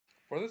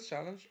For this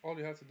challenge, all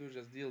you have to do is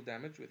just deal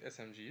damage with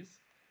SMGs.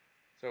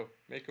 So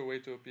make your way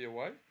to a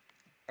POI.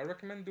 I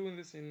recommend doing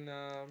this in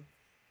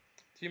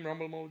Team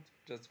Rumble mode.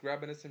 Just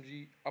grab an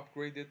SMG,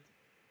 upgrade it,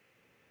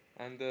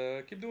 and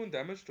keep doing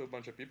damage to a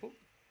bunch of people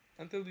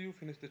until you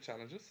finish the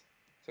challenges.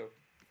 So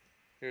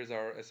here's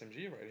our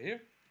SMG right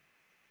here.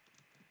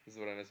 This is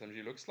what an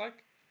SMG looks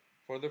like.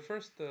 For the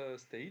first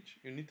stage,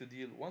 you need to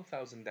deal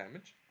 1000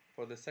 damage.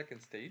 For the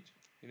second stage,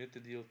 you need to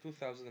deal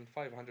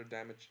 2500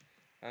 damage.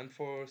 And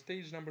for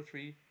stage number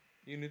 3,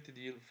 you need to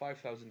deal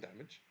 5000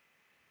 damage.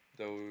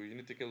 Though you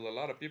need to kill a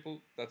lot of people,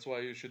 that's why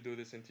you should do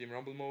this in Team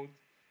Rumble mode.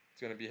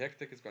 It's gonna be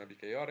hectic, it's gonna be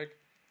chaotic,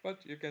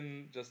 but you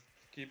can just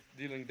keep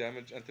dealing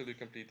damage until you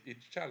complete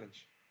each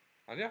challenge.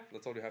 And yeah,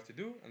 that's all you have to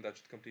do, and that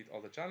should complete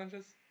all the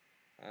challenges.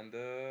 And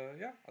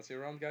yeah, I'll see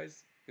you around,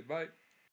 guys. Goodbye.